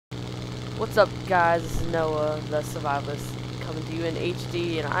What's up, guys? This is Noah, the Survivalist, coming to you in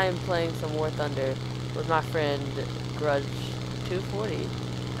HD, and I am playing some War Thunder with my friend Grudge240.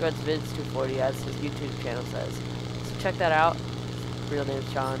 GrudgeVids240, as his YouTube channel says. So check that out. His real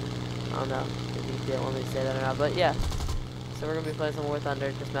name's Sean. I don't know if he didn't want me to say that or not, but yeah. So we're gonna be playing some War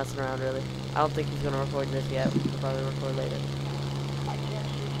Thunder, just messing around, really. I don't think he's gonna record this yet. We'll probably record later.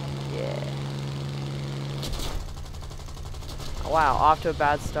 Yeah. Wow, off to a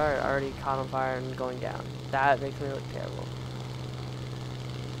bad start. Already caught on fire and going down. That makes me look terrible.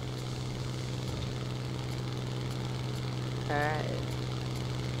 Alright.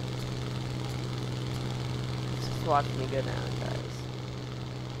 Just watch me go down, guys.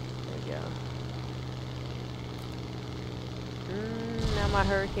 There we go. Now my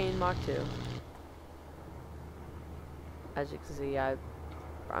Hurricane Mach 2. As you can see, I'm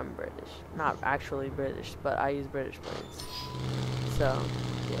British. Not actually British, but I use British planes. So,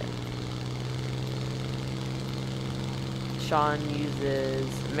 yeah. Sean uses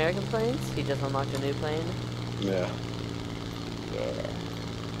American planes. He just unlocked a new plane. Yeah. Yeah.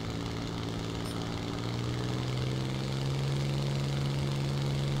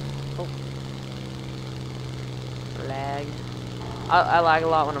 Oh. Lag. I lag a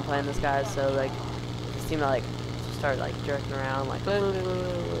lot when I'm playing this, guys, so, like, it seemed to, like, start like jerking around like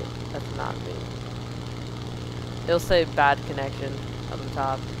that's not me. It'll say bad connection up the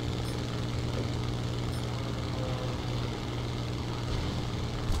top.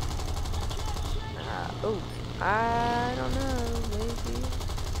 Oh, I don't know, maybe.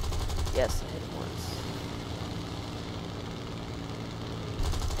 Yes, I hit him once.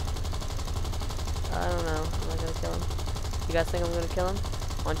 I don't know. Am I gonna kill him? You guys think I'm gonna kill him?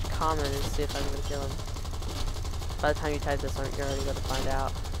 Why don't you comment and see if I'm gonna kill him? By the time you type this, you're already going to find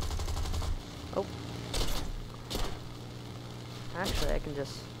out. Oh. Actually, I can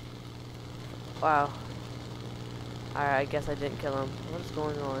just... Wow. Alright, I guess I didn't kill him. What is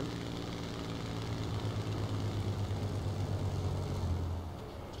going on?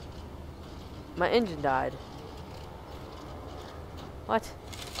 My engine died. What?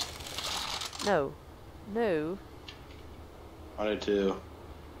 No. No. I did too.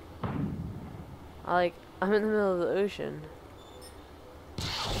 I'm in the middle of the ocean. I'm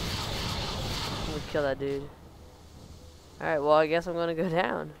gonna kill that dude. Alright, well, I guess I'm gonna go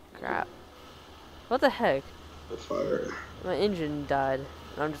down. Crap. What the heck? The fire. My engine died.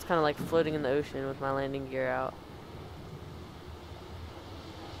 And I'm just kind of like floating in the ocean with my landing gear out.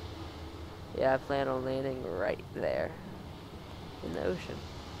 Yeah, I plan on landing right there. In the ocean.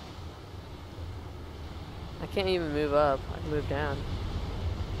 I can't even move up. I can move down.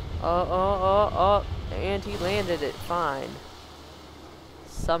 Oh. And he landed it fine.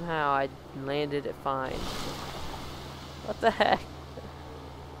 Somehow I landed it fine. What the heck?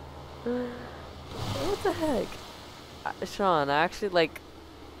 What the heck? Sean, I actually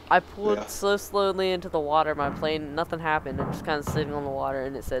I pulled so slowly into the water, my plane, nothing happened. I'm just kind of sitting on the water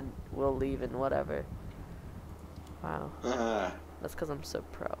and it said, we'll leave and whatever. Wow. That's because I'm so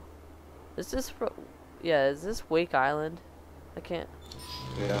pro. Is this yeah, is this Wake Island? I can't.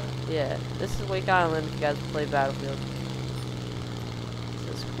 Yeah. Yeah, this is Wake Island if you guys play Battlefield.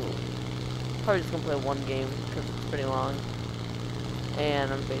 This is cool. Probably just gonna play one game because it's pretty long.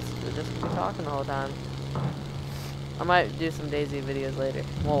 And I'm basically just gonna be talking the whole time. I might do some DayZ videos later.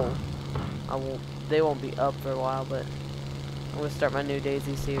 Well, they won't be up for a while, but I'm gonna start my new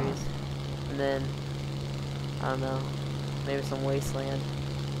DayZ series. And then, I don't know, maybe some Wasteland.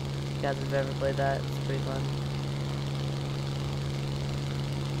 If you guys have ever played that, it's pretty fun.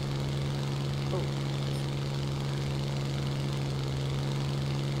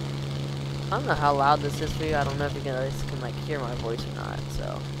 I don't know how loud this is for you. I don't know if you guys can like hear my voice or not,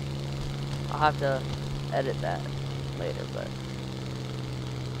 so I'll have to edit that later, but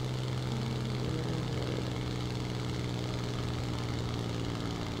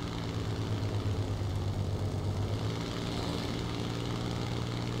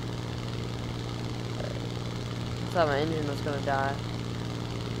I thought my engine was gonna die.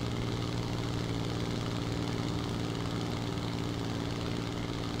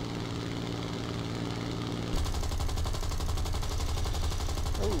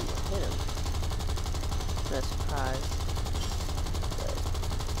 Ooh, hit him. No surprise.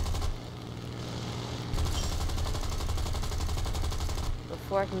 But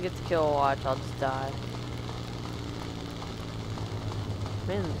before I can get the kill watch, I'll just die.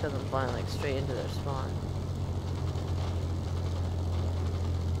 Mainly because I'm flying like straight into their spawn.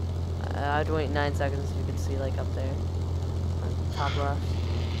 I'd wait 9 seconds so you can see like up there. On top left.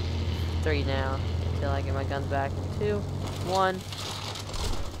 3 now. Until I get my guns back in 2, 1.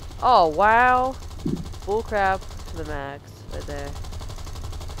 Oh, wow. Bull crap to the max right there.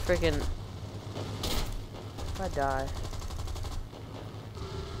 Freaking. If I die.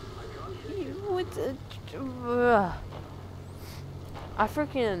 What the. I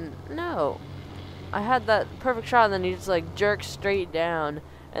freaking. No. I had that perfect shot and then he just like jerked straight down.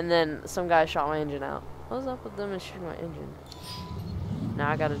 And then some guy shot my engine out. What was up with them and shooting my engine? Now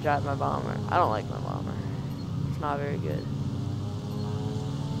I gotta drive my bomber. I don't like my bomber. It's not very good.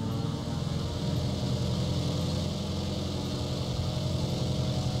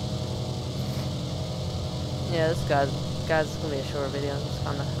 Yeah, this guy's gonna be a short video. I'm just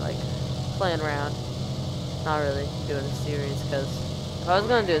kinda like playing around. Not really doing a series, because if I was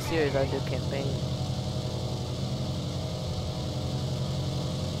gonna do a series, I'd do campaign.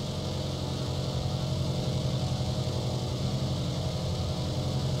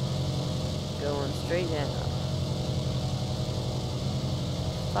 Going straight down.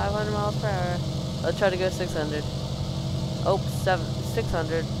 500 miles per hour. Let's try to go 600. Oh,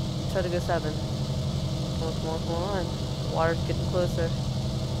 600. Try to go 7. Come on, come on, come on. Water's getting closer.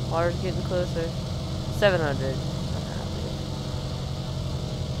 Water's getting closer. 700. I'm happy.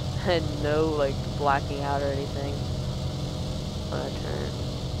 I had no, like, blacking out or anything when I turned.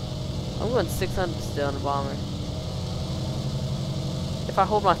 I'm going 600 still in the bomber. If I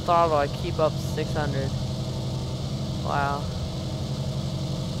hold my throttle, I keep up 600. Wow.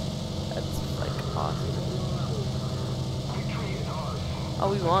 That's, like, awesome. Oh,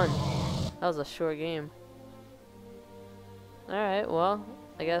 we won. That was a short game. Alright, well,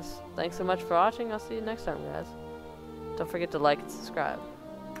 I guess thanks so much for watching. I'll see you next time, guys. Don't forget to like and subscribe.